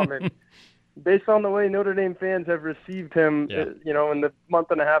blueandgold.com, and based on the way Notre Dame fans have received him, in the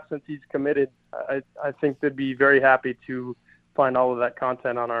month and a half since he's committed, I think they'd be very happy to find all of that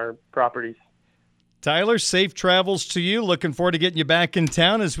content on our properties. Tyler, safe travels to you. Looking forward to getting you back in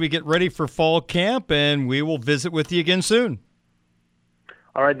town as we get ready for fall camp, and we will visit with you again soon.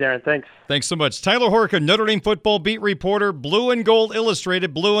 All right, Darren, thanks. Thanks so much. Tyler Horka, Notre Dame football beat reporter, Blue and Gold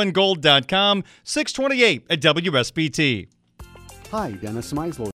Illustrated, blueandgold.com, 628 at WSBT. Hi, Dennis Meisler.